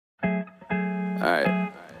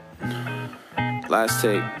Alright, last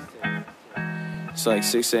take. It's like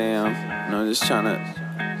 6 a.m. and I'm just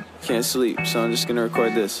can't sleep, so I'm just gonna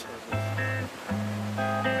record this.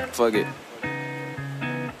 Fuck it.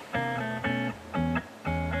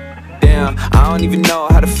 Damn, I don't even know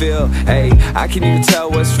how to feel. Hey, I can't even tell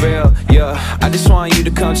what's real. Yeah, I just want you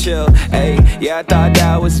to come chill. Hey, yeah, I thought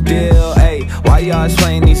that was the deal. Hey, why you always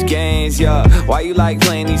playing these games? Yeah, why you like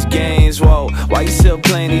playing these games? Whoa, why you still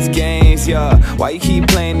playing these games? Yeah, why you keep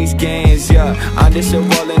playing these games? Yeah, I'm just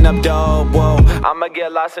rolling up dope. Whoa, I'ma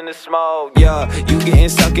get lost in the smoke. Yeah, you getting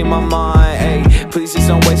stuck in my mind. Hey, please just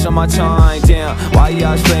don't waste all my time. Damn, why you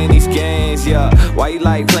always playing these games? Yeah, why you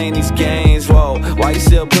like playing these games? Whoa, why you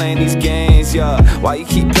still playing these games? Yeah, why you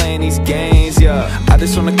keep playing these games? Yeah, I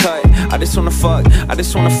just wanna cut, I just wanna fuck, I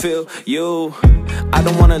just wanna feel you. I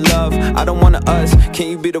don't wanna love, I don't wanna us. Can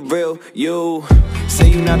you be the real you? Say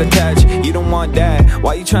you not attached, you don't want that.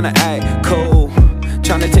 Why you tryna act cool?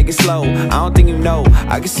 Tryna take it slow, I don't think you know.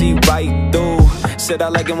 I can see right through. Said I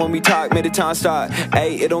like it when we talk, made the time start.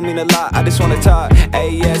 Ayy, it don't mean a lot, I just wanna talk.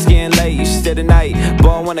 Ayy, yeah, it's getting late, you should stay tonight. Boy,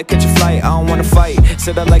 I wanna catch a flight, I don't wanna fight.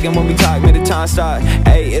 Said I like it when we talk, made the time start.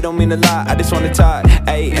 Ayy, it don't mean a lot, I just wanna talk.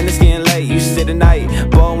 Ayy, and it's getting late, you should stay tonight.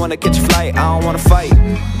 Boy, I wanna catch a flight, I don't wanna fight.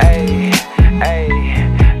 Ayy,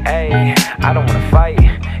 ayy, ayy, I don't wanna fight.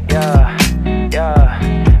 Yeah, yeah,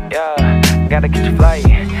 yeah, gotta catch a flight.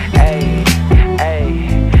 Ayy,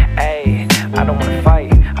 ayy, ayy, I don't wanna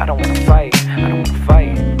fight, I don't wanna fight, I don't wanna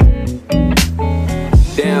fight.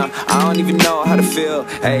 Damn, I don't even know how to feel.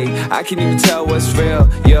 Hey, I can't even tell what's real.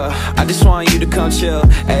 Yeah, I just want you to come chill.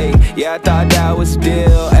 Hey, yeah, I thought that was the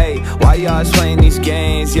deal. Hey, why you always playing these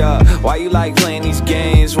games? Yeah, why you like playing these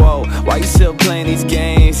games? Whoa, why you still playing these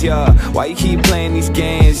games? Yeah, why you keep playing these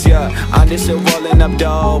games? Yeah, I'm just rolling up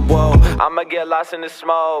dope. Whoa, I'ma get lost in the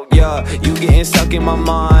smoke. Yeah, you getting stuck in my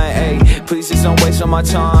mind. Hey, please just don't waste all my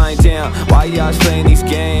time. Damn, why you always playing these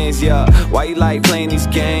games? Yeah, why you like playing these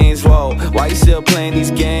games? Whoa, why you still playing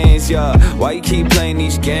these games? Yeah, why you keep playing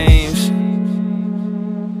these games?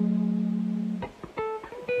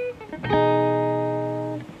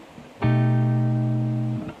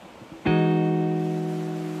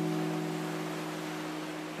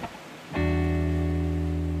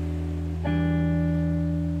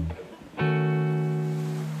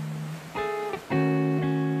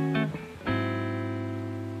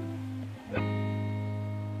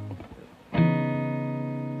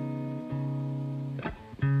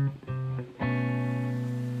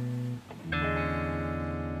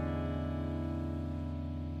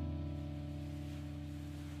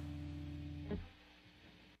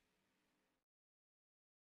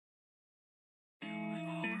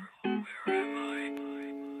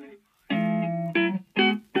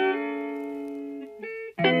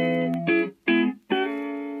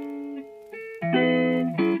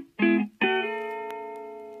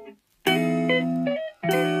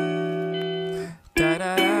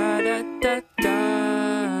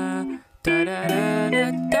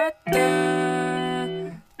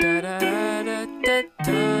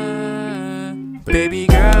 Baby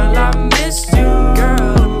girl, I miss you,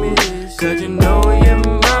 girl, cause you know you're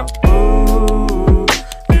my boo.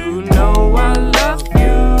 You know I love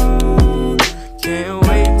you, can't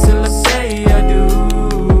wait till I say I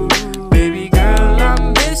do. Baby girl,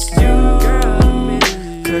 I miss you, girl,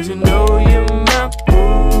 cause you know you're my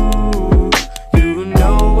boo. You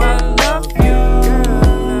know I love you,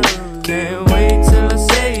 can't wait till I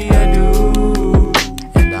say I do.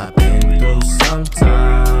 And I've been through some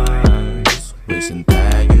times, wishing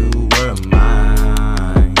that you were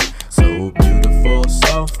mine. So beautiful,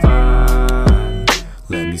 so fine.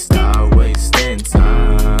 Let me start wasting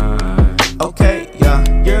time. Okay, yeah,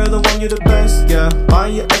 you're the one, you're the best, yeah. Why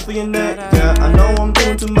you ask for your neck, yeah. I know I'm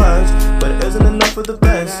doing too much, but it isn't enough for the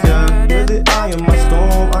best, yeah. You're the eye in my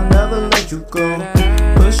storm, I'll never let you go.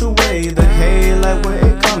 Push away the hate, like where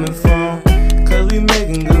it coming from. Cause we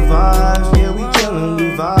making good vibes, yeah, we chillin',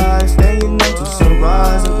 we vibe. Staying up till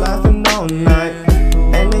sunrise and laughing all night.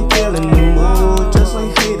 And they killing the mood, just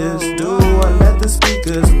like haters do. I let the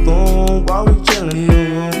speakers boom while we chillin' in the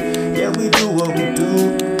room. Yeah, we do what we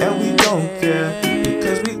do, and we don't care.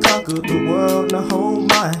 Because we conquered the world, now hold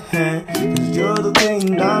my hand. Cause you're the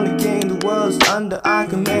queen, I'm the king, the world's under our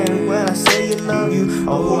command. When I say I love you,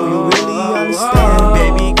 I hope you really understand.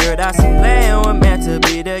 Baby girl, that's a plan, we're meant to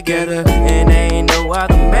be together. And there ain't no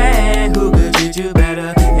other man who could treat you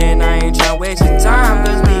better. And I ain't tryna waste your time,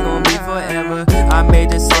 cause we gon' be forever. I made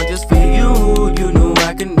this song just for you, you knew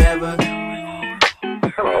I could never.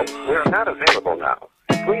 Hello, we're not available now.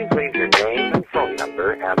 Please leave your name and phone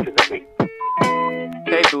number after the beep.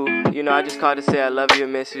 Hey boo, you know I just called to say I love you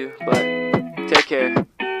and miss you, but Take care.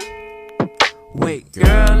 Wait,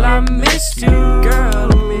 girl, I miss you, girl,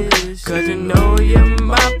 cause you know you're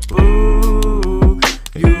my boo.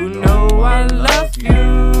 You know I love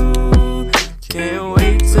you. Can't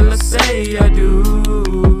wait till I say I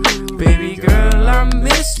do. Baby girl, I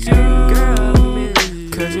miss you, girl,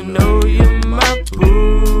 cause you know you're my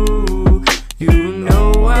boo. You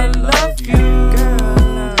know I love you,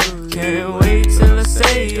 girl. Can't wait till I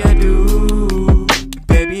say I do.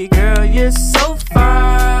 Baby girl, you're so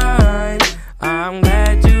fine. I'm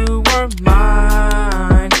glad you were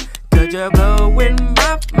mine, cause you're blowing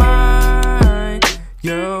my mind.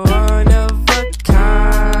 You're one of a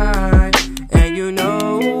kind, and you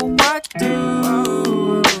know I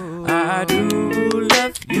do. I do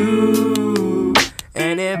love you,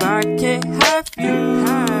 and if I can't have you,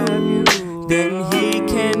 then he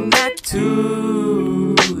cannot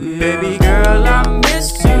too. Baby girl, I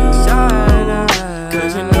miss you,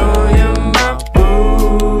 cause you know you're my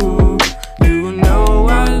boo. You know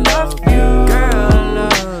I love you, girl.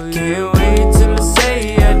 Can't wait till I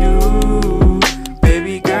say I do.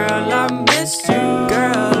 Baby girl, I miss you,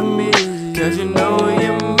 girl, cause you know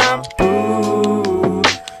you're my boo.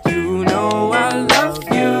 You know I love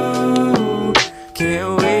you.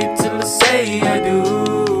 Can't wait till I say I do.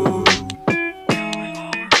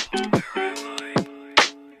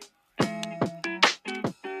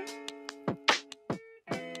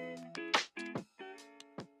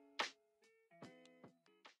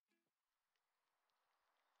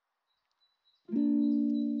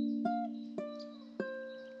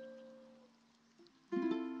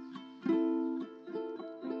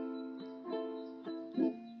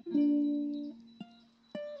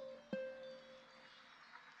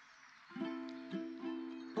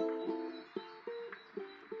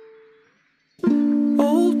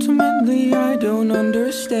 Ultimately, I don't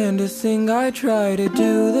understand a thing. I try to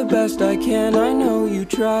do the best I can. I know you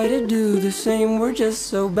try to do the same. We're just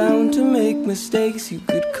so bound to make mistakes. You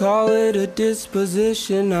could call it a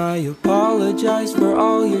disposition. I apologize for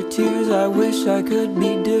all your tears. I wish I could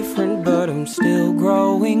be different, but I'm still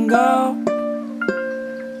growing up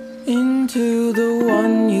into the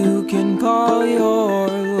one you can call your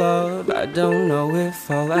love. I don't know if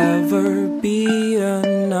I'll ever be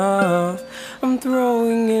enough. I'm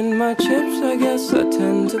throwing in my chips, I guess I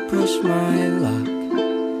tend to push my luck.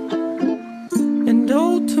 And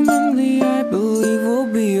ultimately I believe we'll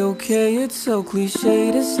be okay. It's so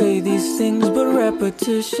cliche to say these things, but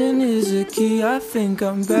repetition is a key. I think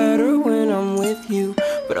I'm better when I'm with you,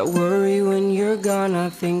 but I worry when you're gone.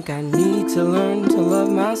 I think I need to learn to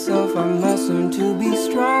love myself. I must learn to be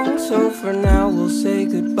strong. So for now we'll say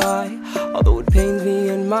goodbye. Although it pains me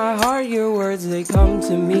in my heart, your words, they come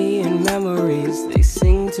to me in memories. They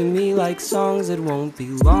sing to me like songs. It won't be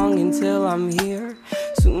long until I'm here.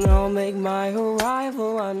 Soon I'll make my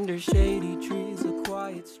arrival under shady trees.